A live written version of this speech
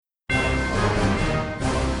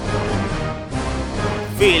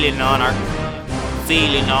feeling on her,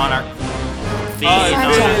 feeling on her, feeling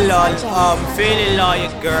on her. I'm feeling on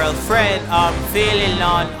your girlfriend. I'm feeling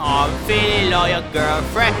on your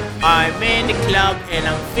girlfriend. I'm in the club and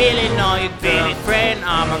I'm feeling on your girlfriend.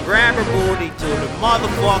 I'ma grab her booty to the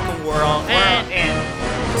motherfucking world end.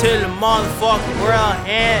 Till the motherfucking world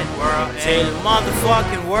end. Till the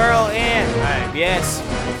motherfucking world end. Yes.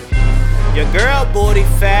 Your girl booty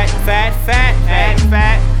fat.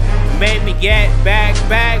 Made me get back.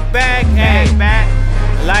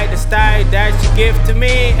 Like the style that you give to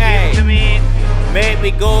me. Made me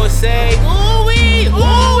go say ooh wee.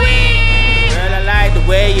 Girl, I like the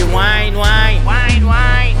way you whine. Girl,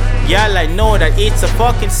 I know that it's a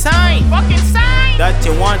fucking sign that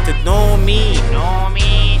you want to know me.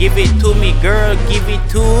 Give it to me, girl, give it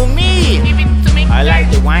to me. I like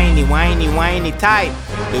the whiny type.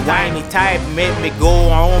 The whiny type make me go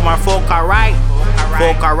home and fuck alright.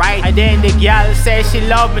 And then the girl says she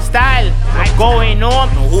love my style. I'm going home,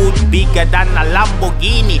 no hood bigger than a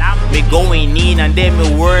Lamborghini. Me going in and then me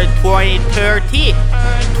word 2030.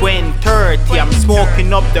 I'm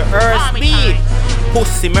smoking up the earth beat.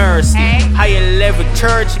 Pussy mercy, higher level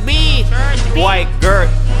church beat. White girl,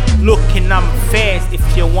 looking at my face if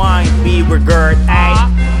you want me regard.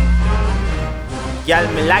 Y'all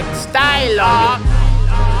me like the style on you.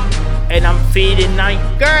 And I'm feeling on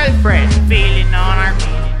your girlfriend, feeling on her.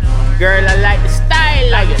 Girl, I like the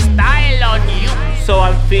style on you. So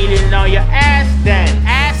I'm feeling on your ass then.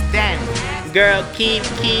 Girl, keep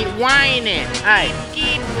whining.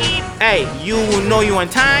 Hey, you know you on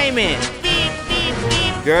timing.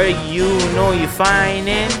 Girl, you know you fine.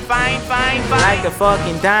 Like a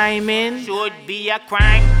fucking diamond. Should be a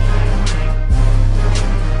crime.